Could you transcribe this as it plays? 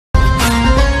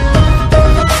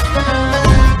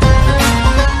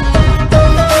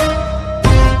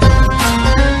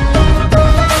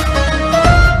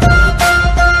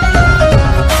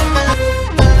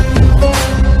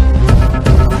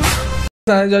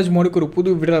அனஜாஜ் மோடிக்கு ஒரு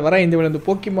புது வீடியோ வர இந்த வீடியோ வந்து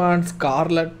போக்கிமான்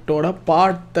ஸ்கார்லட்டோட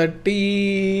பார்ட்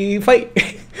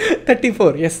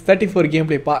 34 கேம்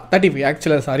பிளே 35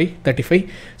 ஆக்சுவலாக சாரி 35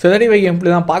 ஸோ 35 கேம் பிளே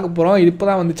தான் பார்க்க போகிறோம். இப்போ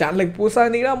தான் வந்து சேனலுக்கு புதுசாக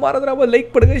இருந்தீங்கன்னா மறந்துடாம லைக்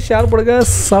பண்ணுங்கள், ஷேர் பண்ணுங்கள்,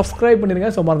 சப்ஸ்கிரைப் பண்ணிடுங்க.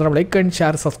 ஸோ மறந்துடாம லைக் அண்ட்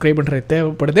ஷேர் சப்ஸ்கிரைப் பண்ணுறது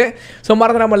தேவைப்படுது. ஸோ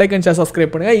மறந்துடாம லைக் அண்ட் ஷேர்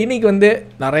சப்ஸ்கிரைப் பண்ணுங்கள். இன்றைக்கி வந்து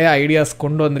நிறைய ஐடியாஸ்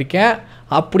கொண்டு வந்திருக்கேன்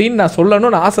அப்படின்னு நான்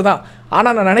சொல்லணும்னு ஆசை தான்.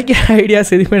 ஆனால் நான் நினைக்கிற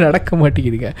ஐடியாஸ் எதுவுமே நடக்க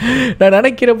மாட்டேங்குதுங்க. நான்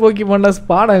நினைக்கிற போக்கிமான்லாம்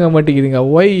ஸ்பான் ஆக மாட்டேங்குதுங்க.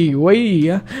 ஒய்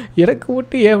எனக்கு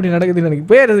விட்டு ஏன் அப்படி நடக்குதுன்னு எனக்கு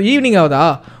பேர் ஈவினிங் ஆகுதா?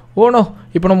 ஓனோ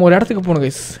இப்போ நம்ம ஒரு இடத்துக்கு போகணும்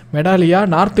guys. மெடாலியா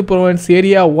north province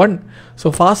area 1. So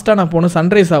ஃபாஸ்ட்டாக நான் போகணும்.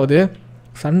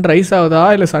 சன்ரைஸ் ஆகுதா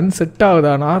இல்லை சன் செட்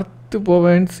ஆகுதா? நார்த்து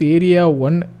ப்ரொவின்ஸ் ஏரியா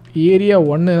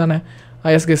 1 தானே?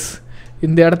 S guess.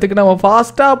 இந்த இடத்துக்கு நம்ம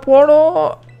ஃபாஸ்ட்டாக போகணும்.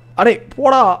 அடே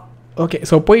போடா. ஓகே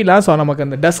ஸோ போயிடலாம். ஸோ நமக்கு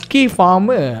அந்த டஸ்கி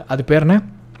ஃபார்மு, அது பேர் என்ன?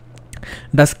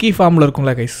 டஸ்கி ஃபார்மில்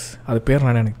இருக்கும்ல கைஸ், அது பேர்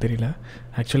என்னன்னு எனக்கு தெரியல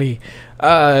actually.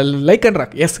 Like and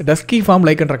rock, S dusky form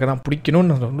like and ராக்கை தான்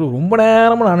பிடிக்கணும்னு வந்து ரொம்ப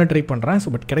நேரமாக நானும் ட்ரை பண்ணுறேன். ஸோ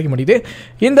பட் கிடைக்க மாட்டேது.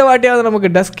 இந்த வாட்டியாவது நமக்கு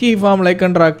dusky form like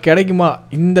and rock கிடைக்குமா?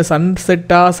 இந்த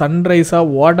சன்செட்டா சன்ரைஸா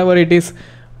what ever it is,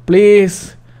 please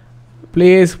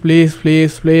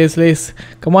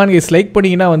come on guys. Like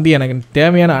பண்ணிங்கன்னா வந்து எனக்கு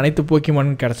தேவையான அனைத்து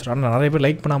போக்கிமானும் கிடச்சிடும். ஆனால் நிறைய பேர்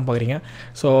லைக் பண்ணாமல் பார்க்குறீங்க.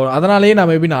 ஸோ அதனாலேயே நான்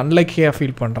மேபி நான் அன்லக்கியாக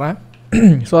ஃபீல் பண்ணுறேன்.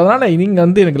 ஸோ அதனால் நீங்கள்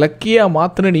வந்து எனக்கு லக்கியாக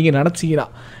மாற்றணும்னு நீங்கள் நினச்சிங்கன்னா,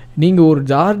 நீங்கள் ஒரு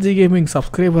ஜார்ஜ் கேமிங்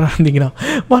சப்ஸ்கிரைபராக இருந்தீங்கன்னா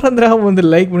மறந்துடாமல் வந்து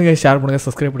லைக் பண்ணுங்கள், ஷேர் பண்ணுங்கள்,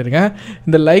 சப்ஸ்கிரைப் பண்ணிடுங்க.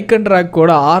 இந்த like and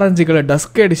ராக்கோட orange colour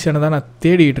Tusk எடிஷனை தான் நான்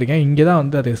தேடிக்கிட்டு இருக்கேன். இங்கே தான்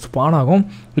வந்து அது ஸ்பான் ஆகும்.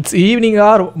 இட்ஸ் ஈவினிங்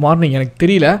ஆர் மார்னிங் எனக்கு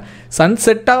தெரியல. சன்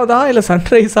செட் ஆகுதா இல்லை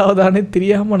சன்ரைஸ் ஆகுதான்னு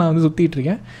தெரியாமல் நான் வந்து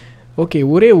சுற்றிட்டுருக்கேன். ஓகே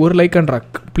ஒரே ஒரு லைக் அண்ட்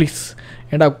ராக் ப்ளீஸ்.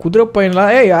 ஏண்டா குதிரை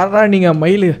பையன்லாம் யாரா நீங்கள்?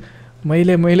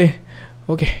 மயிலே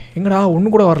ஓகே எங்கடா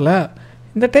ஒன்று கூட வரல.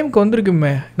 இந்த டைமுக்கு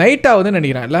வந்திருக்குமே. நைட் ஆகுதுன்னு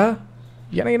நினைக்கிறேன். இல்லை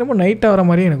எனக்கு என்னமோ நைட் ஆகிற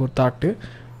மாதிரியே எனக்கு ஒரு thought.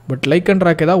 But like and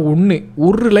rock ஏதாவது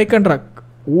ஒரு லைக் அண்ட் ராக்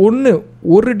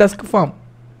ஒரு டஸ்க் ஃபார்ம்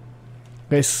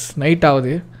கைஸ். நைட்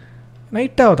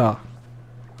ஆகுதா?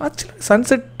 ஆக்சுவலி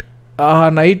சன்செட்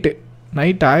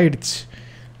நைட் ஆகிடுச்சு.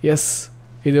 எஸ்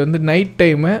இது வந்து நைட்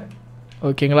டைமு.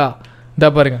 ஓகேங்களா? இந்த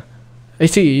பாருங்கள்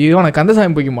ஐசி இதுவும் நான்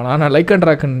கந்தசாமி போய்க்குமா? நான் லைக் அண்ட்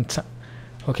ராக்னு நினச்சேன்.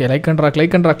 Okay like and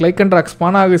rock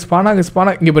span ஆகு.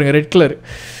 இங்கே பாருங்கள் ரெட் கலர்.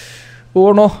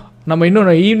 ஓனோ நம்ம இன்னும்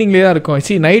ஈவினிங்லேயே தான் இருக்கோம்.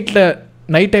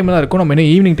 நைட் டைமில் தான் இருக்கும். நம்ம இன்னும்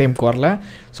ஈவினிங் டைமுக்கு வரல.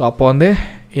 ஸோ அப்போ வந்து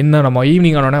இன்னும் நம்ம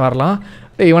ஈவினிங் ஆனோடனே வரலாம்.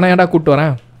 இவனை ஏன்டா கூப்பிட்டு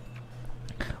வரேன்?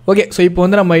 ஓகே ஸோ இப்போ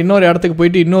வந்து நம்ம இன்னொரு இடத்துக்கு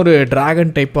போயிட்டு இன்னொரு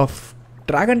ட்ராகன்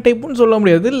டைப்புன்னு சொல்ல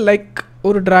முடியாது, லைக்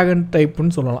ஒரு ட்ராகன்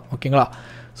டைப்புன்னு சொல்லலாம். ஓகேங்களா?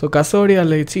 ஸோ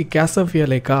கேசோஃபியா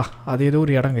லேக்கா அது ஏதோ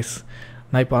ஒரு இடம் கைஸ்.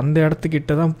 நான் இப்போ அந்த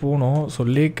இடத்துக்கிட்ட தான் போகணும். ஸோ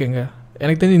லேக்குங்க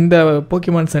எனக்கு தெரிஞ்சு இந்த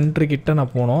போக்கிமான் சென்டருக்கிட்ட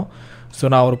நான் போகணும். ஸோ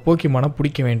நான் ஒரு போக்கிமானை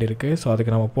பிடிக்க வேண்டியிருக்கு. ஸோ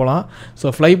அதுக்கு நம்ம போகலாம். ஸோ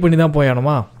ஃப்ளை பண்ணி தான்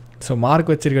போயானுமா? ஸோ மார்க்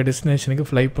வச்சுருக்க டெஸ்டினேஷனுக்கு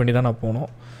ஃப்ளை பண்ணி தான் நான் போகணும்.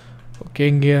 ஓகே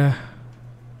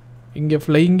இங்கே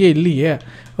ஃப்ளைங்கே இல்லையே.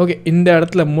 ஓகே இந்த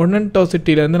இடத்துல மொனன்டோ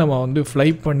சிட்டிலேருந்து நம்ம வந்து ஃப்ளை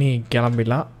பண்ணி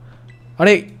கிளம்பிடலாம்.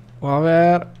 அடே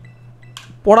வேறு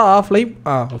போடா ஃப்ளை.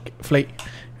 ஓகே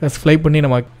ஃப்ளை பண்ணி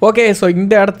நம்ம ஓகே. ஸோ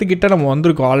இந்த இடத்துக்கிட்ட நம்ம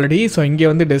வந்திருக்கோம் ஆல்ரெடி. ஸோ இங்கே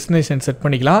வந்து டெஸ்டினேஷன் செட்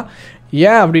பண்ணிக்கலாம்.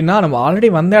 ஏன் அப்படின்னா நம்ம ஆல்ரெடி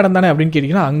வந்த இடம் தானே அப்படின்னு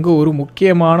கேட்டிங்கன்னா, அங்கே ஒரு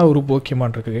முக்கியமான ஒரு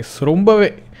போக்கிமான் இருக்குது. ரொம்பவே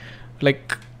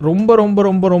லைக்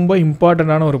ரொம்ப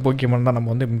இம்பார்ட்டண்ட்டான ஒரு போக்கிமான் தான்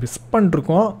நம்ம வந்து மிஸ்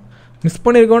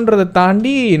பண்ணியிருக்கோன்றதை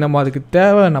தாண்டி நம்ம அதுக்கு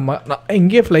தேவை.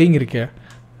 இங்கேயே ஃப்ளைங்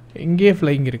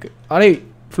இருக்குது. அடே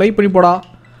ஃப்ளை பண்ணி போடா.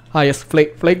 எஸ்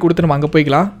ஃப்ளை கொடுத்து நம்ம அங்கே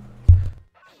போய்க்கலாம்.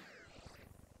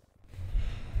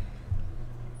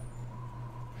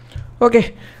 ஓகே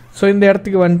ஸோ இந்த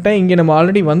இடத்துக்கு வந்துட்டேன். இங்கே நம்ம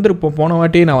ஆல்ரெடி வந்திருப்போம். போன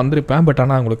வாட்டியே நான் வந்திருப்பேன். பட்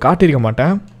ஆனால் உங்களுக்கு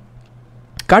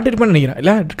காட்டியிருப்பேன்னு நினைக்கிறேன்.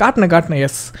 இல்லை காட்டினேன்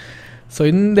எஸ். ஸோ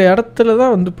இந்த இடத்துல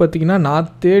தான் வந்து பார்த்திங்கன்னா நான்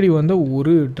தேடி வந்து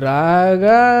ஒரு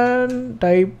ட்ராகன்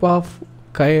டைப் ஆஃப்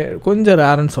கொஞ்சம்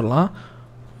ரேருன்னு சொல்லலாம்.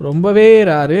 ரொம்பவே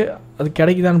ரேரு. அது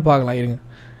கிடைக்குதான்னு பார்க்கலாம் இருங்க.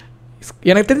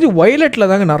 எனக்கு தெரிஞ்சு வயலட்டில்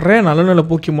தாங்க நிறைய நல்ல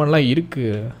போக்கிமான்லாம்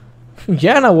இருக்குது.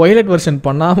 ஏன் நான் வயலட் வெர்ஷன்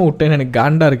பண்ணாமல் விட்டேன்னு எனக்கு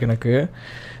காண்டாக இருக்குது எனக்கு.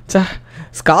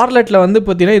 ஸ்கார்லெட்டில் வந்து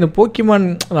பார்த்தீங்கன்னா இந்த போக்கிமான்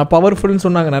பவர்ஃபுல்னு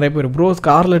சொன்னாங்க நிறைய பேர். ப்ரோ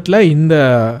ஸ்கார்லெட்டில் இந்த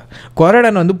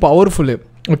கொரடன் வந்து பவர்ஃபுல்லு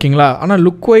ஓகேங்களா? ஆனால்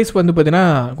லுக் வைஸ் வந்து பார்த்தீங்கன்னா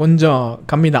கொஞ்சம்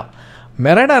கம்மி தான்.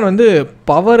 மெரடான் வந்து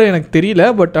பவர் எனக்கு தெரியல.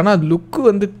 பட் ஆனால் அது லுக்கு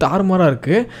வந்து தாறுமாறாக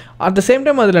இருக்குது. அட் த சேம்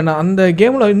டைம் அதில் நான் அந்த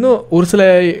கேமில் இன்னும் ஒரு சில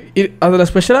அதில்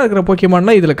ஸ்பெஷலாக இருக்கிற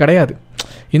போக்கிமான்லாம் இதில் கிடையாது.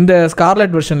 இந்த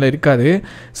ஸ்கார்லெட் வெர்ஷனில் இருக்காது.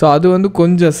 ஸோ அது வந்து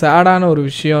கொஞ்சம் சேடான ஒரு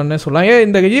விஷயம்னு சொல்லலாம்.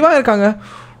 இந்த இவன் இருக்காங்க.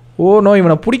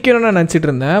 இவனை பிடிக்கணும்னு நான் நினச்சிட்டு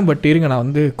இருந்தேன். பட் இருங்க நான்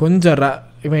வந்து கொஞ்சம்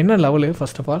இவன் என்ன லெவலு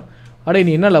ஃபர்ஸ்ட் ஆஃப் ஆல்? அடே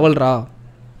நீ என்ன லெவல்ரா?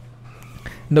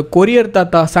 இந்த கொரியர்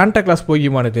தாத்தா சாண்டா கிளாஸ்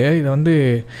போக்கிமானுது. இது வந்து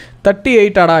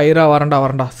 38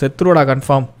 வரண்டா செத்துருடா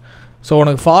கன்ஃபார்ம். ஸோ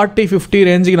உனக்கு 40-50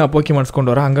 ரேஞ்சுக்கு நான் போக்கிமான்ஸ்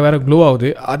கொண்டு வரேன். அங்கே வேறு க்ளோ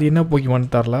ஆகுது. அது என்ன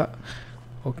போக்கிமான் தரல.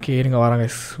 ஓகே இருங்க வராங்க,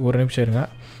 ஒரு நிமிஷம் இருங்க.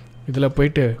 இதில்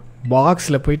போயிட்டு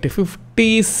பாக்ஸில் போயிட்டு 50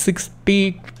 60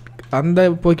 அந்த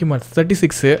போக்கிமான்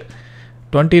 36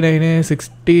 29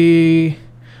 60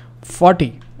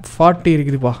 40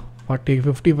 இருக்குதுப்பா. 40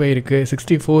 55 இருக்குது,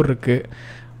 64 இருக்குது,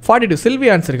 42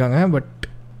 சில்வியான்ஸ் இருக்காங்க. பட்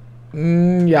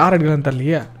யார் எடுக்கலான்னு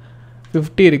தெரியலையே.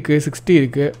 50 இருக்குது, 60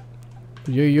 இருக்குது.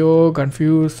 ஐயோ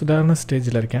கன்ஃபியூஸ்டான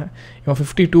ஸ்டேஜில் இருக்கேன். இவன்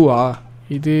 52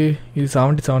 இது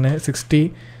 77 60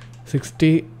 60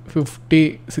 50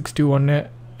 61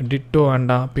 டிட்டோ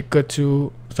வேண்டாம். பிக்கச்சு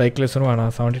சைக்கிளஸரும்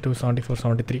வேணாம். 72 74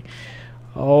 73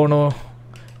 ஓனோ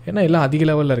ஏன்னா எல்லாம் அதிக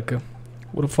லெவலில் இருக்குது.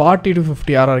 ஒரு 40 to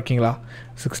 50 யாராக இருக்கீங்களா?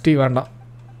 60 வேண்டாம்.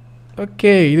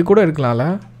 ஓகே இது கூட இருக்கலாம்ல.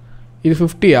 இது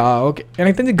 50 ஓகே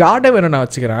எனக்கு தெரிஞ்சு கார்டே வேணும் நான்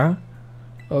வச்சுக்கிறேன்.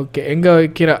 ஓகே எங்கே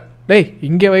வைக்கிற டேய்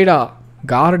இங்கே வைடா,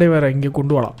 கார்டே வேறு இங்கே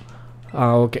கொண்டு வரலாம்.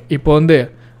 ஓகே இப்போ வந்து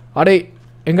அடே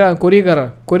எங்கே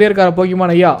கொரியர்கார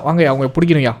போக்கிமான் ஐயா வாங்க அவங்க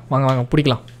பிடிக்கணும் ஐயா, வாங்க வாங்க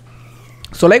பிடிக்கலாம்.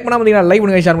 ஸோ லைக் பண்ணாமல் இருந்தீங்கன்னா லைக்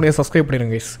பண்ணுங்கள், ஷேர் பண்ணுங்கள், சப்ஸ்கிரைப்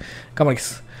பண்ணிடுங்க கைஸ்.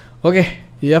 கமெண்ட்ஸ் ஓகே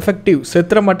எஃபெக்டிவ்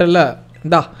செத்துற மாட்டேல்ல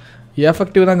இந்தா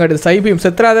எஃபெக்டிவ் தான் காட்டுது. சைபீம்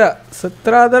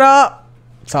செத்துறாதரா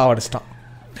சாவடிச்சிட்டான்.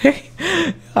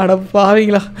 அட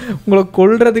பாவீங்களா உங்களை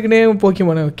கொல்றதுக்குன்னே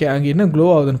போக்கிமானே. ஓகே அங்கே என்ன க்ளோ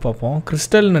ஆகுதுன்னு பார்ப்போம்.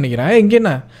 கிறிஸ்டல்னு நினைக்கிறேன். இங்கே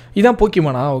என்ன இதான்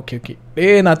போக்கிமானா? ஓகே ஓகே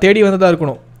நான் தேடி வந்ததாக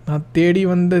இருக்கணும். நான் தேடி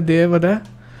வந்த தேவதை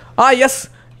எஸ்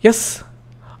எஸ்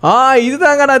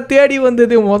இதுதாங்க நான் தேடி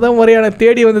வந்தது. முறையான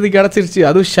தேடி வந்தது கிடச்சிருச்சு.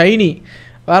 அதுவும் ஷைனி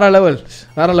வேறு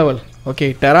லெவல். ஓகே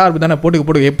டெரார்பு தானே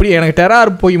போட்டு எப்படி எனக்கு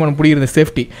டெரார்பு போக்கிமான் பிடிக்கிறது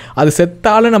சேஃப்டி. அது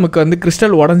செத்தாலும் நமக்கு வந்து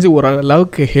கிறிஸ்டல் உடஞ்சி ஒரு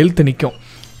அளவுக்கு ஹெல்த் நிற்கும்.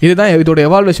 இதுதான் இதோட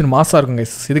எவால்வேஷன் மாசாக இருக்குங்க.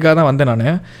 இதுக்காக தான் வந்தேன்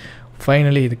நான்.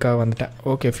 ஃபைனலி இதுக்காக வந்துட்டேன்.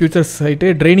 Okay future site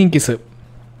training kiss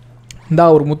இந்தா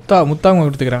ஒரு முத்தாங்க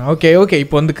எடுத்துக்கிறேன். ஓகே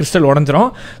இப்போ வந்து கிறிஸ்டல் உடஞ்சிரும்.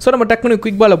 ஸோ நம்ம டக்குனு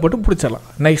குயிக் பாலை போட்டு பிடிச்சிடலாம்.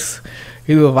 நைஸ்.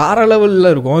 இது வேறு லெவலில்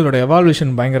இருக்கும். இதோட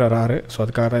எவால்வேஷன் பயங்கர ராரு. ஸோ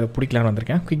அதுக்காக தான் இதை பிடிக்கலான்னு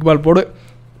வந்திருக்கேன். குயிக் பால் போடு.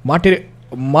 மாட்டிரு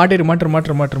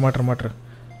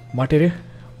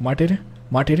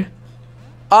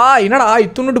என்னடா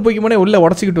இத்துணுட்டு போய்க்குமானே உள்ளே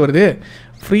உடச்சிக்கிட்டு வருது.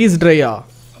 ஃப்ரீஸ் ட்ரையா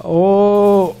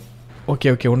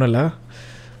ஓகே ஒன்றும் இல்லை.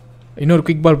 இன்னொரு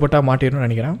குயிக் பால் போட்டால் மாட்டிருன்னு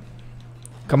நினைக்கிறேன்.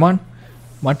 கமான்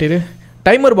மாட்டிரு.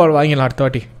 டைமர் பால் வாங்கிடலாம் அடுத்த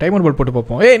வாட்டி. டைமர் பால் போட்டு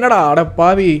பார்ப்போம். என்னடா அட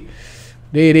பாவி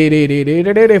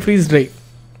டே ஃப்ரீஸ் ட்ரை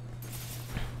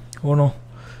ஓனோ.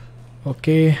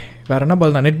 ஓகே வேறு என்ன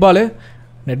பால் தான்? நெட்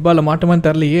பாலில் மாட்டுமான்னு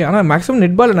தெரிலையே. ஆனால் மேக்ஸிமம்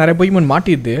நெட் பாலில் நிறைய போய்க்குமான்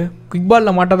மாட்டிடுது. குயிக்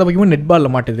பாலில் மாட்டாத போய்க்குமான் நெட்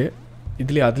பாலில் மாட்டுது.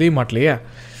 அதுலேயும் மாட்டலையே.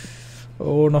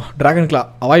 ஓனோ ட்ராகன் கிளா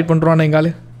அவாய்ட் பண்ணுறோன்னு எங்கால்.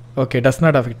 Okay does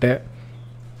not affect.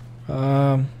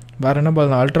 வேறு என்ன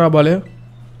பால் தான்? அல்ட்ரா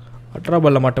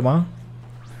பாலில் மாட்டுமா?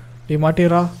 நீ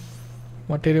மாட்டிடுறா.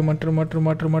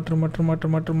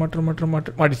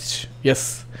 மாட்டிச்சு. எஸ்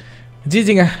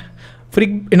ஜிஜிங்க.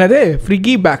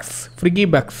 ஃப்ரிகி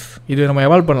பேக்ஸ் இது நம்ம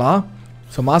எவால்வ் பண்ணலாம்.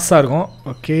 ஸோ மாஸாக இருக்கும்.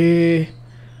 ஓகே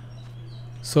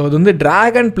ஸோ அது வந்து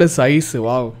ட்ராகன் ப்ளஸ் ஐஸு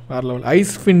வேறு லெவல்.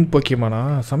 ஐஸ் ஃபின் போக்கிமானா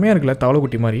செம்மையாக இருக்குல்ல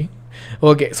தவளைக்குட்டி மாதிரி.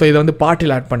 ஓகே ஸோ இதை வந்து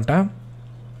பாட்டில் ஆட் பண்ணிட்டேன்.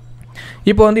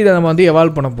 இப்போ வந்து இதை நம்ம வந்து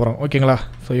எவால்வ் பண்ண போகிறோம். ஓகேங்களா?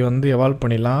 ஸோ இது வந்து எவால்வ்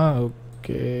பண்ணிடலாம்.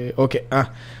 ஓகே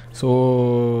ஸோ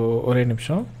ஒரே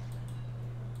நிமிஷம்.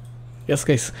 எஸ்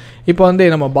கைஸ் இப்போ வந்து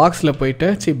நம்ம பாக்ஸில் போயிட்டு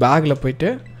பேக்கில் போயிட்டு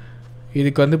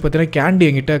இதுக்கு வந்து பார்த்தீங்கன்னா கேண்டி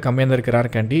எங்கிட்ட கம்மியாக தான் இருக்கிறார்.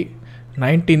 கேண்டி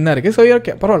 19 தான் இருக்குது. ஸோ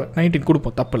ஓகே பரவாயில்ல 19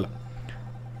 கொடுப்போம், தப்பு இல்லை.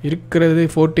 இருக்கிறது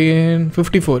 14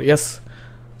 54. எஸ்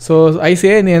ஸோ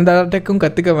ஐஸே நீ எந்த அட்டாக்கும்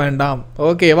கற்றுக்க வேண்டாம்.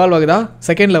 ஓகே எவால்வ் ஆகுதா?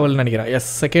 செகண்ட் லெவல்னு நினைக்கிறேன். எஸ்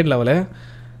செகண்ட் லெவலு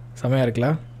செம்மையாக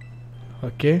இருக்குல்ல.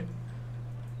 ஓகே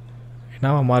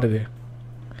என்னவா மாறுது?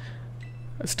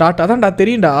 ஸ்டார்ட் அதான்டா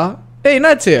தெரியும்டா.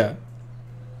 என்னாச்சு?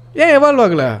 ஏன் எவால்வ்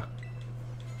ஆகலை?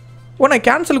 நான்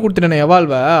கேன்சல் கொடுத்துட்டேனே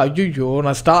எவால்வை. ஐயோ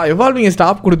நான் எவால்விங்க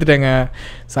ஸ்டாப் கொடுத்துட்டேங்க.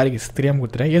 சாரி தெரியாமல்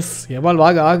கொடுத்துட்டேன். எஸ் எவால்வ்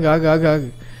ஆகு.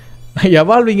 நான்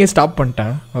எவால்விங்கே ஸ்டாப்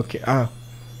பண்ணிட்டேன். ஓகே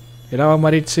என்னவா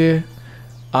மாறிடுச்சு?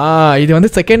 இது வந்து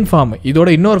செகண்ட் ஃபார்ம்.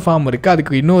 இதோட இன்னொரு ஃபார்ம் இருக்குது.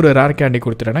 அதுக்கு இன்னொரு ரேர் கேண்டி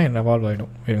கொடுத்துட்டேன்னா என்ன எவால்வ்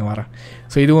ஆகிடும். இருங்க வரேன்.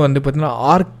 ஸோ இதுவும் வந்து பார்த்தீங்கன்னா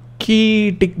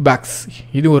ஆர்கிடிக் பேக்ஸ்.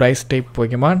 இது ஒரு ஐஸ் டைப்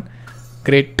போக்கிமான்.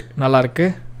 கிரேட் நல்லாயிருக்கு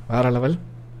வேறு லெவல்.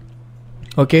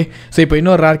 ஓகே ஸோ இப்போ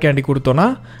இன்னொரு ரேர் கேண்டி கொடுத்தோன்னா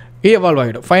எவால்வ்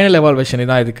ஆகிடும். ஃபைனல் எவால்வேஷன்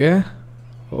தான் இதுக்கு.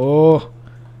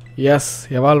 எஸ்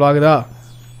எவால்வ் ஆகுதா?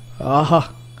 ஆஹா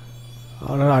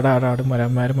அருமை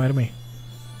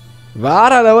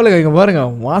வேறு லெவலுங்க. இங்கே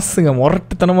பாருங்கள் மாசுங்க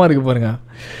முரட்டுத்தனமாக இருக்குது பாருங்கள்.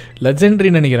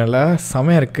 லெஜெண்ட்ரின்னு நினைக்கிறேன்ல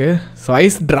செமையாக இருக்குது. So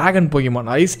ice dragon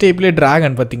Pokemon. Ice டைப்லேயே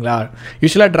dragon பார்த்தீங்களா?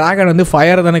 யூஸ்வலாக ட்ராகன் வந்து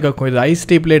ஃபயர் தானே கேட்கும். இது ஐஸ்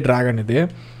டைப்லேயே ட்ராகன் இது.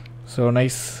 So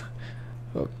nice.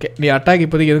 ஓகே நீ அட்டாக்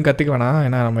இப்போதைக்கு எதுவும் கற்றுக்க வேணாம்.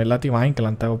 ஏன்னா நம்ம எல்லாத்தையும்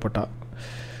வாங்கிக்கலாம் தேவைப்பட்டால்.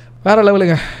 வேறு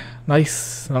லெவலுங்க. நைஸ்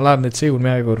நல்லா இருந்துச்சு.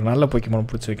 உண்மையாக ஒரு நல்ல போக்கிமான்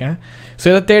பிடிச்சிருக்கேன். ஸோ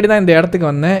இதை தேடி தான் இந்த இடத்துக்கு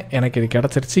வந்தேன். எனக்கு இது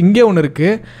கிடச்சிருச்சு. இங்கே ஒன்று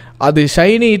இருக்குது. அது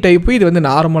ஷைனி டைப்பு. இது வந்து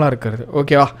நார்மலாக இருக்கிறது.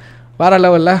 ஓகேவா வேறு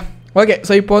லெவலில். ஓகே.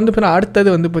 ஸோ இப்போ வந்து இப்போ அடுத்தது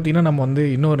வந்து பார்த்திங்கன்னா நம்ம வந்து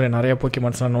இன்னொரு நிறையா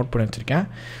போக்கிமான்ஸ்லாம் நோட் பண்ணி வச்சுருக்கேன்.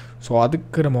 ஸோ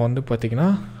அதுக்கு நம்ம வந்து பார்த்திங்கன்னா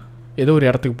ஏதோ ஒரு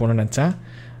இடத்துக்கு போகணுன்னு நினச்சேன்.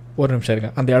 ஒரு நிமிஷம் இருங்க,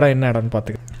 அந்த இடம் என்ன இடம்னு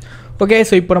பார்த்துக்க. ஓகே.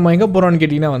 ஸோ இப்போ நம்ம எங்கே போகிறோம்னு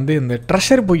கேட்டிங்கன்னா வந்து இந்த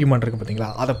ட்ரெஷர் போக்கிமான் இருக்குது பார்த்தீங்களா,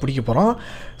 அதை பிடிக்க போகிறோம்.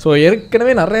 ஸோ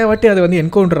ஏற்கனவே நிறைய வாட்டி அதை வந்து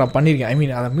என்கவுண்டர் நான் பண்ணியிருக்கேன். ஐ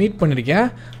மீன் அதை மீட் பண்ணியிருக்கேன்.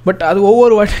 பட் அது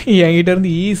ஒவ்வொரு வாட்டி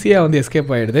என்கிட்டேருந்து ஈஸியாக வந்து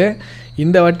எஸ்கேப் ஆகிடுது.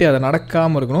 இந்த வாட்டி அதை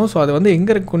நடக்காமல் இருக்கணும். ஸோ அது வந்து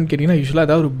எங்கே இருக்குன்னு கேட்டிங்கன்னா யூஸ்வலாக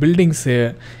ஏதாவது ஒரு பில்டிங்ஸு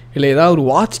இல்லை ஏதாவது ஒரு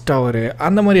வாட்ச் டவரு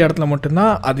அந்த மாதிரி இடத்துல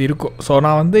மட்டும்தான் அது இருக்கும். ஸோ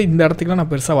நான் வந்து இந்த இடத்துக்குலாம்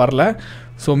நான் பெருசாக வரல.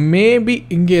 ஸோ மேபி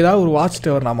இங்கே ஏதாவது ஒரு வாட்ச்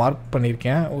டவர் நான் மார்க்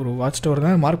பண்ணியிருக்கேன். ஒரு வாட்ச் டவர்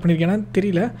தான் மார்க் பண்ணியிருக்கேன்னு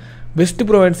தெரியல. West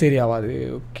province ஏரியாவாது.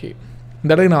 ஓகே,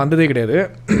 இந்த இடத்துக்கு நான் வந்ததே கிடையாது.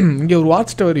 இங்கே ஒரு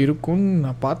வாட்ச் டவர் இருக்குன்னு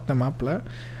நான் பார்த்தேன் மேப்பில்.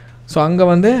 ஸோ அங்கே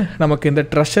வந்து நமக்கு இந்த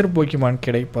ட்ரெஷர் போக்கிமான்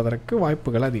கிடைப்பதற்கு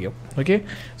வாய்ப்புகள் அதிகம். ஓகே.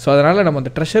 ஸோ அதனால் நம்ம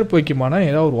அந்த ட்ரெஷர் போக்கிமானை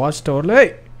ஏதாவது ஒரு வாட்ச் டவரில்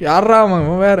யாரா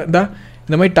வேறு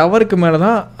இந்த மாதிரி டவருக்கு மேலே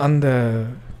தான் அந்த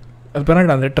அது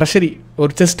பின்னாடி அந்த ட்ரெஷரி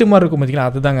ஒரு செஸ்ட்டு மாதிரி இருக்கும் பார்த்தீங்களா,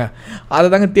 அதை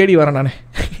தாங்க தேடி வரேன் நான்.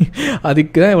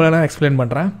 அதுக்கு தான் இவ்வளோ நான் எக்ஸ்பிளைன்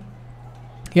பண்ணுறேன்.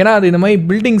 ஏன்னா அது இந்த மாதிரி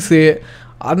பில்டிங்ஸு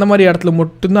அந்த மாதிரி இடத்துல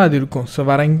மட்டும்தான் அது இருக்கும். ஸோ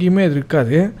வேறு எங்கேயுமே அது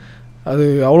இருக்காது. அது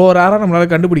அவ்வளோ ரேராக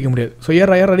நம்மளால் கண்டுபிடிக்க முடியாது. ஸோ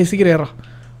ஏறா சீக்கிரம் ஏறா,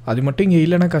 அது மட்டும் இங்கே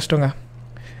இல்லைன்னா கஷ்டங்க.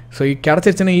 ஸோ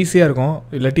கிடச்சிருச்சுன்னா ஈஸியாக இருக்கும்.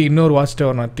 இல்லாட்டி இன்னொரு வாட்ச்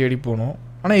டவர் நான் தேடி போகணும்.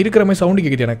 ஆனால் இருக்கிற மாதிரி சவுண்டு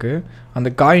கேட்குது எனக்கு, அந்த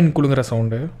காயின் குலுங்குற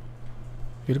சவுண்டு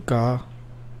இருக்கா?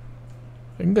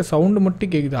 எங்கே சவுண்டு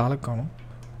மட்டும் கேட்குது, ஆளை காணும்.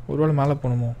 ஒருவேளை மேலே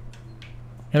போகணுமோ?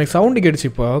 எனக்கு சவுண்டு கேட்டுச்சு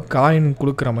இப்போ, காயின்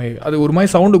குலுக்குற மாதிரி. அது ஒரு மாதிரி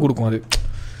சவுண்டு கொடுக்கும் அது.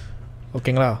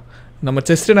 ஓகேங்களா? நம்ம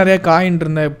செஸ்ட்டு நிறையா காயின்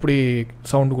இருந்தால் எப்படி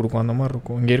சவுண்டு கொடுக்கும் அந்த மாதிரி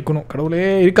இருக்கும். இங்கே இருக்கணும். கடவுளே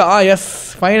இருக்கா? S,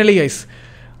 finally ice.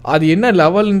 அது என்ன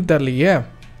லெவல்னு தெரியலையே.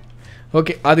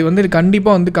 ஓகே, அது வந்து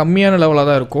கண்டிப்பாக வந்து கம்மியான லெவலாக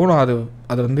தான் இருக்கும். நான்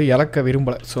அதை வந்து இழக்க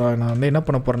விரும்பலை. ஸோ நான் வந்து என்ன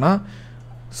பண்ண போகிறேன்னா,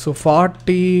 ஸோ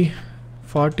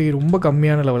 40 ரொம்ப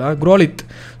கம்மியான லெவலாக குரோலித்.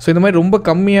 ஸோ இந்த மாதிரி ரொம்ப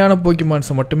கம்மியான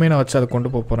போக்கிமான்ஸை மட்டுமே நான் வச்சு அதை கொண்டு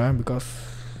போக போகிறேன். Because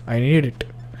I need it.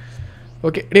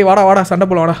 Okay, டே வாடா சண்டை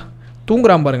போல வாடா.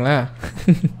 தூங்குறான் பாருங்களேன்.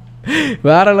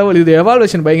 வேறு லெவல். இது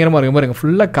எவால்வேஷன் பயங்கரமாக இருக்கும் பாருங்க.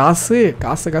 ஃபுல்லாக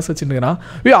காசு வச்சுருக்கிறான்.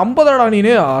 50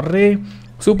 நீனு. அரே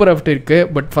சூப்பர் எஃப்ட் இருக்குது.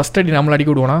 பட் ஃபஸ்ட் அடி நம்மளை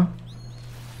அடிக்க விடுவோனா?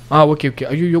 ஓகே.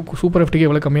 ஐயோ, சூப்பர் எஃப்ட்டுக்கு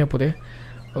எவ்வளோ கம்மியாக போகுது.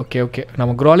 ஓகே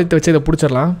நம்ம குரோலித்தை வச்சு இதை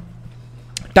பிடிச்சிடலாம்.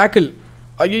 டேக்கிள்.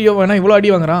 ஐயோ வேணா இவ்வளோ அடி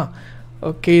வாங்குறான்.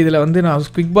 ஓகே, இதில் வந்து நான்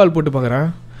குவிக் பால் போட்டு பார்க்குறேன்.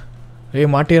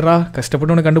 மாட்டிடுறா,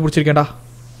 கஷ்டப்பட்டு ஒன்று கண்டுபிடிச்சிருக்கேன்டா.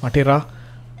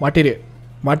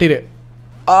 மாட்டிரு.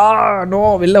 நோ,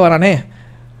 வெளில வரானே.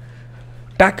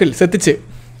 டேக்கிள் செத்துச்சு.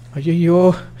 ஐயோ,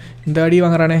 இந்த அடி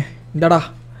வாங்குறானே. இந்தாடா.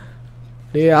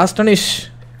 ஆஸ்டனிஷ்,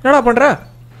 என்னடா பண்ணுற?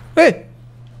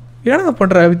 என்னங்க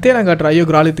பண்ணுற? வித்தேலாம் காட்டுற. ஐயோ,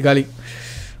 கிராலித்து காலி.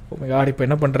 காடி. இப்போ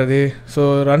என்ன பண்ணுறது? So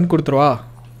run கொடுத்துருவா.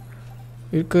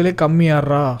 இருக்கிறதுலே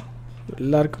கம்மியாடுறா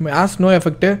எல்லாருக்குமே. No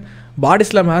effect. பாடி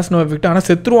ஸ்லாம் நோ எஃபெக்ட். ஆனால்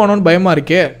செத்துருவானோன்னு பயமாக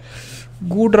இருக்கே.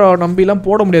 கூட்ரா நம்பிலாம்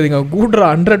போட முடியாதுங்க. கூட்ரா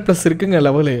 100+ இருக்குங்க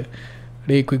லெவலு.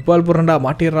 குயிக் பால் போடுறேன்டா.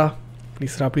 மாட்டிடுறா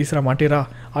ப்ளீஸ்ரா மாட்டிடுறா.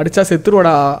 அடித்தா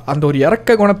செத்துருவாடா. அந்த ஒரு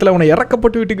இறக்க குணத்தில் உன்னை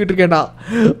இறக்கப்பட்டு விட்டுக்கிட்டு இருக்கேன்டா.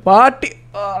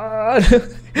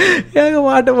 ஏங்க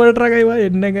மாட்ட போடுறாங்க இவன்.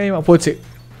 என்னங்க இவன் போச்சு.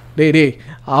 டேய்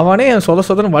அவனே என்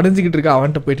சொதன்னு வடிஞ்சிக்கிட்டு இருக்கா.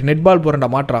 அவன்கிட்ட போயிட்டு நெட் பால் போகிறேன்டா.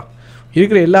 மாட்டுறான்.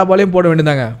 இருக்கிற எல்லா பாலையும் போட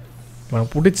வேண்டியதாங்க. அவனை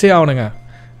பிடிச்சே அவனுங்க.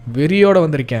 வெறியோடு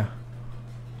வந்திருக்கேன்.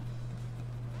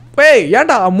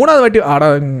 ஏன்டா 3வது வாட்டி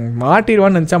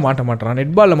மாட்டிடுவான்னு நினச்சா மாட்ட மாட்டான்.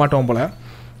 நெட் பாலில் மாட்டுவான் போல்.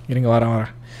 இருங்க வரேன்.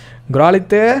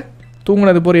 கிராலித்து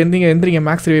தூங்குனது போகிற எந்திரிங்க.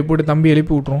 மேக்ஸ் ரிவை போட்டு தம்பி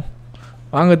எழுப்பி விட்ருவோம்.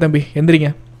 வாங்க தம்பி எந்திரிங்க.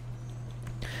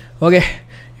 ஓகே,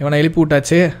 இவனை எழுப்பி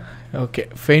விட்டாச்சு. ஓகே,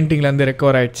 ஃபெயிண்டிங்லேருந்து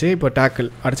ரெக்கவர் ஆகிடுச்சு. இப்போ டேக்கிள்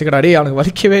அடிச்சுக்கடா. அவனுக்கு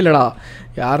வலிக்கவே இல்லைடா.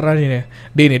 யாரா நீ?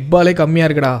 நெட் பாலே கம்மியாக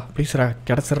இருக்குடா. ப்ளீஸ்ரா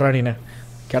கிடச்சிட்றா. நீனு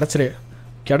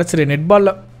கிடச்சிரு. நெட்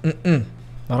பாலில்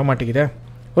வரமாட்டேங்குதே.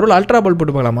 ஒரு அல்ட்ரா பால்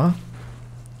போட்டு பார்க்கலாமா?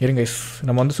 இருங்க,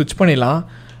 நம்ம வந்து சுவிட்ச் பண்ணிடலாம்.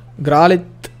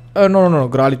 கிராலித்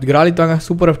கிராலித் வாங்க.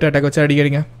 சூப்பர் எஃப்ட் அட்டாக் வச்சு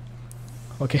அடிக்கிறீங்க.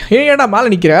 ஓகே, ஏன்டா மேலே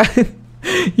நிற்கிற?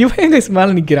 இவன் எங்க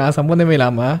மேலே நிற்கிறான் சம்மந்தமே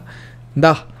இல்லாமல்.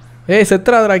 இந்தா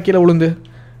செத்துறாதரா கீழே விழுந்து.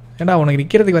 ஏண்டா உனக்கு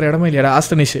நிற்கிறதுக்கு வேறு இடமே இல்லையாடா?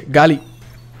 ஆஸ்டனிஷ் காலி.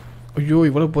 ஐயோ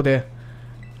இவ்வளோ போதே.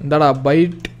 இந்தாடா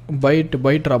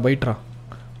பைட்ரா.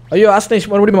 ஐயோ ஆஸ்டனிஷ்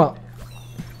மறுபடியுமா?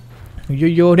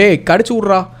 ஐயோ கடிச்சு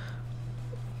விட்றா.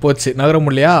 போச்சு, நகர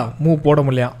முடியலையா, மூவ் போட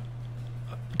முடியலையா.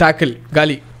 டேக்கிள்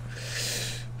காலி.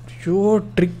 ஐயோ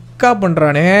ட்ரிக்காக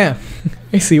பண்ணுறானே.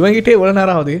 இவங்கிட்டே இவ்வளோ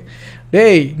நேரம் ஆகுது.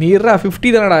 நீ இருறா 50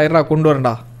 தானடா. கொண்டு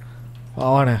வரேன்டா.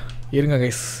 ஆவானே இருங்க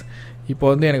கைஸ். இப்போ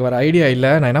வந்து எனக்கு வேறு ஐடியா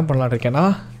இல்லை. நான் என்ன பண்ணலான்னு இருக்கேன்னா,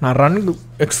 நான்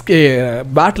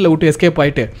பேட்டில் விட்டு எஸ்கேப்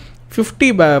ஆகிட்டு 50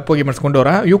 போக்கிமான்ஸ் கொண்டு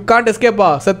வரேன். You can't எஸ்கேப்பா.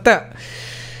 செத்தேன்.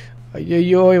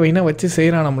 ஐயோ இவன் என்ன வச்சு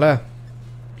செய்கிறான் நம்மளை.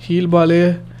 ஹீல் பாலு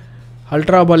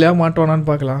அல்ட்ரா பாலையாக மாட்டுவானான்னு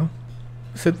பார்க்கலாம்.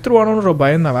 செத்துருவானோன்னு ஒரு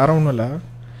பயம்தான், வேறு ஒன்றும் இல்லை.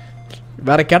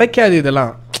 வேறு கிடைக்காது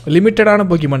இதெல்லாம். லிமிட்டடான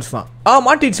போக்கிமான்ஸ் தான்.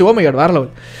 மாட்டிடுச்சு. ஓ மை காட், வேறு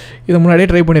லெவல். இதை முன்னாடியே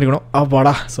ட்ரை பண்ணியிருக்கணும்.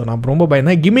 அப்பாடா. ஸோ நான் ரொம்ப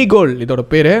பயந்தேன். கிமி கோல் இதோட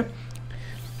பேர்.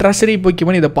 ட்ரெஷரி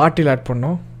போக்கிமான், இதை பார்ட்டியில் ஆட்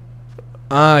பண்ணோம்.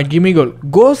 கிமி கோல்.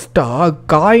 Costa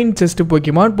coin chest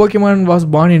Pokemon. Pokemon was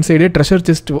born inside A treasure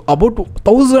chest about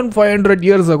 1500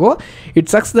 years ago. It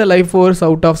sucks the life force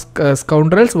out of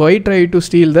scoundrels. Why try to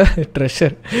steal the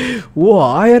treasure?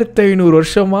 1500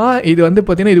 வருஷமாக இது வந்து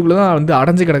பார்த்தீங்கன்னா இதுக்குள்ளே தான் வந்து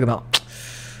அடைஞ்சு கிடக்குதான்.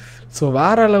 ஸோ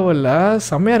வேறு லெவலில்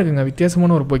செம்மையாக இருக்குங்க,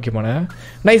 வித்தியாசமான ஒரு போக்கிமானு.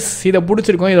 நைஸ். இதை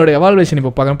பிடிச்சிருக்கோம். இதோட எவால்வேஷன்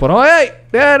இப்போ பார்க்க போகிறோம்.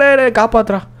 டே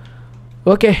காப்பாத்துறா.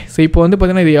 ஓகே. ஸோ இப்போ வந்து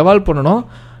பார்த்தீங்கன்னா இது எவால்வ் பண்ணணும்.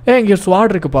 இங்கே ஒரு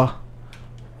ஸ்வாட் இருக்குப்பா.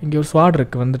 இங்கே ஒரு ஸ்வாட்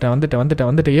இருக்குது.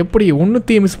 வந்துட்டேன். எப்படி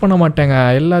ஒன்றுத்தையும் மிஸ் பண்ண மாட்டேங்க,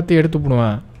 எல்லாத்தையும் எடுத்து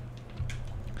போடுவேன்.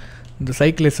 இந்த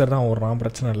சைக்கிளிஸ்டர் தான் ஓடுறான்,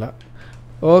 பிரச்சனை இல்லை.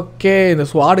 ஓகே. இந்த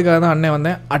ஸ்வாடுக்காக தான் அண்ணன்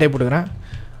வந்தேன், அட்டை போட்டுக்கிறேன்.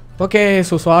 ஓகே.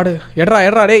 ஸோ ஸ்வாடு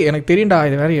எட்ரா டே, எனக்கு தெரியும்டா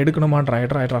இது வேறு எடுக்கணுமான்றான்.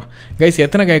 எட்ரா கைஸ்,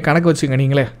 எத்தனை கணக்கு வச்சுங்க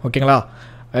நீங்களே, ஓகேங்களா?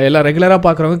 எல்லாம் ரெகுலராக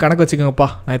பார்க்குறவங்க கணக்கு வச்சுக்கோங்கப்பா.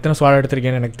 நான் எத்தனை ஸ்வாட்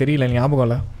எடுத்திருக்கேன்னு எனக்கு தெரியல, ஞாபகம்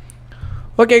இல்லை.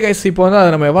 ஓகே கைஸ், இப்போ வந்து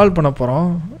அதை நம்ம எவால்வ் பண்ண போகிறோம்.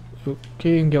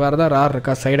 ஓகே. இங்கே வேறு தான் ரார்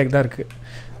இருக்கா, சைடுக்கு தான் இருக்குது.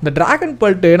 இந்த ட்ராகன்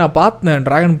பல்ட்டு நான் பார்த்தேன்.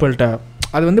 ட்ராகன் பல்ட்டை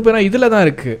அது வந்து பார்த்தீங்கன்னா இதில் தான்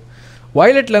இருக்குது,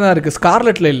 வயலட்டில் தான் இருக்குது,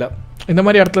 ஸ்கார்லெட்டில் இல்லை. இந்த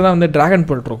மாதிரி இடத்துல தான் வந்து ட்ராகன்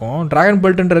பல்ட் இருக்கும். ட்ராகன்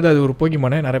பல்ட்டுன்றது அது ஒரு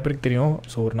போக்கிமானு, நிறைய பேருக்கு தெரியும்.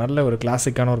 ஸோ ஒரு நல்ல ஒரு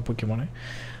கிளாசிக்கான ஒரு போக்கிமானு.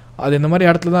 அது இந்த மாதிரி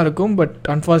இடத்துல தான் இருக்கும். பட்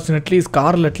அன்ஃபார்ச்சுனேட்லி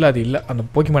ஸ்கார்லெட்டில் அது இல்லை, அந்த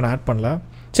போக்கிமான் ஆட் பண்ணல.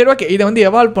 சரி, ஓகே. இதை வந்து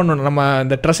எவால்வ் பண்ணணும். நம்ம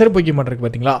இந்த ட்ரெஷர் போக்கிமான் இருக்குது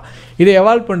பார்த்தீங்களா, இதை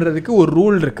எவால்வ் பண்ணுறதுக்கு ஒரு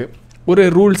ரூல் இருக்குது. ஒரு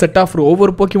ரூல் செட் ஆஃப்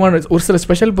ஒவ்வொரு போக்கிமான், ஒரு சில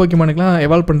ஸ்பெஷல் போக்கிமானுக்குலாம்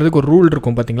எவால்வ் பண்ணுறதுக்கு ஒரு ரூல்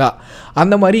இருக்கும் பார்த்தீங்களா.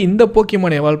 அந்த மாதிரி இந்த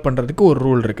போக்கிமான் எவால்வ் பண்ணுறதுக்கு ஒரு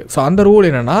ரூல் இருக்குது. ஸோ அந்த ரூல்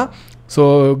என்னென்னா, ஸோ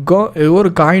ஒரு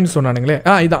காயின் சொன்னானுங்களே,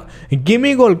 இதான்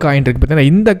கிமி கோல் காயின் இருக்குது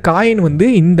பார்த்தீங்கன்னா. இந்த காயின் வந்து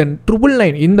இந்த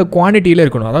 999 இந்த குவான்டிட்டியில்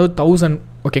இருக்கணும், அதாவது 1000,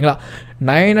 ஓகேங்களா.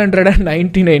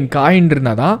 999 காயின்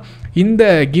இருந்தால் தான் இந்த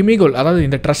கிமி கோல், அதாவது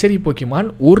இந்த ட்ரெஷரி போக்கிமான்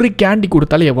ஒரு கேண்டி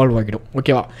கொடுத்தாலே எவால்வ் ஆகிடும்,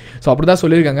 ஓகேவா. ஸோ அப்படி தான்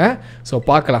சொல்லியிருக்காங்க. ஸோ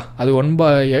பார்க்கலாம் அது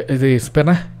இது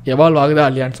ஸ்பென எவால்வ் ஆகுதா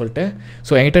இல்லையான்னு சொல்லிட்டு.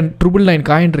 ஸோ என்கிட்ட 999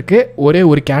 காயின் இருக்குது, ஒரே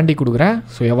ஒரு கேண்டி கொடுக்குறேன்.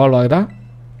 ஸோ எவால்வ் ஆகுதா?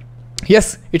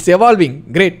 S, it's evolving.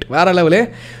 கிரேட், வேறு லெவலு.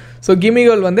 ஸோ கிமி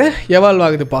கோல் வந்து எவால்வ்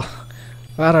ஆகுதுப்பா.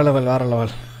 வேறு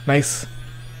லெவல். நைஸ்.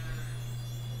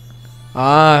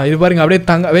 இது பாருங்கள்,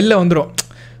 அப்படியே வெளில வந்துடும்.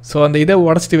 ஸோ அந்த இதை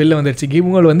உடச்சிட்டு வெளில வந்துடுச்சு.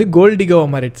 கிமி வந்து கோல்டிகோவாக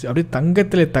மாறிடுச்சு, அப்படியே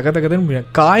தங்கத்தில் தகதன்னு.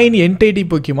 Coin entity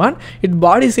Pokemon, it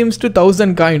body seems to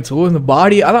 1000 coins. So இந்த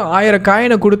பாடி அதான் 1000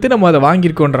 காயினை கொடுத்து நம்ம அதை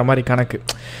வாங்கியிருக்கோன்ற மாதிரி கணக்கு.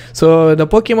 ஸோ இந்த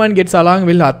Pokemon gets along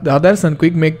will others and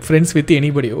quick make friends with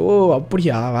anybody.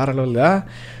 அப்படியா, வேறு லெவலில்.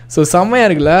 ஸோ செம்மையாக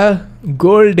இருக்குல்ல.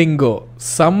 கோல்டிங்கோ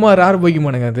செம்ம ரேர்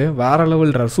போக்கிமானுங்க, அது வேறு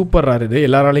லெவல் ரேர், சூப்பர் ரேர். இது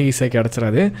எல்லாராலையும் ஈஸியாக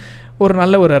கிடச்சிடாது. ஒரு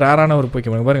நல்ல ஒரு ரேரான ஒரு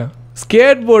போக்கிமான். பாருங்கள்,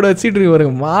 ஸ்கேட் போர்டு வச்சுட்டு இருக்கு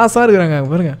பாருங்க, மாசாக இருக்கிறாங்க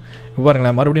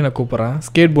பாருங்களேன். மறுபடியும் நான் கூப்பிட்றேன்,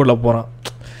 ஸ்கேட் போர்டில் போகிறான்.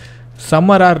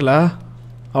 செம்ம ரேரில்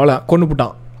அவ்வளோ கொண்டு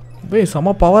போட்டான்.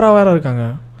 செம்ம பவராக வேறு இருக்காங்க.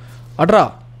 அட்ரா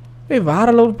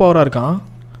வேறு லெவல் பவராக இருக்கான்,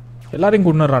 எல்லாரையும்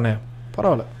கொண்டுறானே,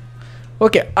 பரவாயில்ல.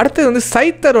 ஓகே. அடுத்தது வந்து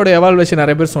சைத்தரோட எவால்வேஷன்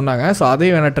நிறைய பேர் சொன்னாங்க. ஸோ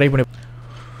அதையும் வேணால் ட்ரை பண்ணி.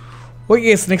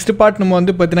 ஓகே, நெக்ஸ்ட் பார்ட் நம்ம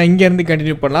வந்து பார்த்தீங்கன்னா இங்கேருந்து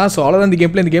கண்டினியூ பண்ணலாம். ஸோ அவ்வளோதான் இந்த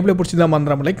கேமில் பிடிச்சிருந்தா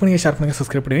மறந்துடாம லைக் பண்ணுங்கள், ஷேர் பண்ணுங்கள்,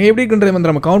 சப்ஸ்கிரைப் பண்ணுங்கள். எப்படி இருக்குன்றது வந்து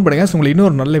நம்ம கவுண்ட் பண்ணுங்கள். ஸோ உங்களுக்கு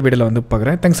இன்னொரு நல்ல வீடியோவில் வந்து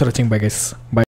பார்க்குறேன். தேங்க்ஸ் ஃபார் வாட்சிங். Bye guys, by.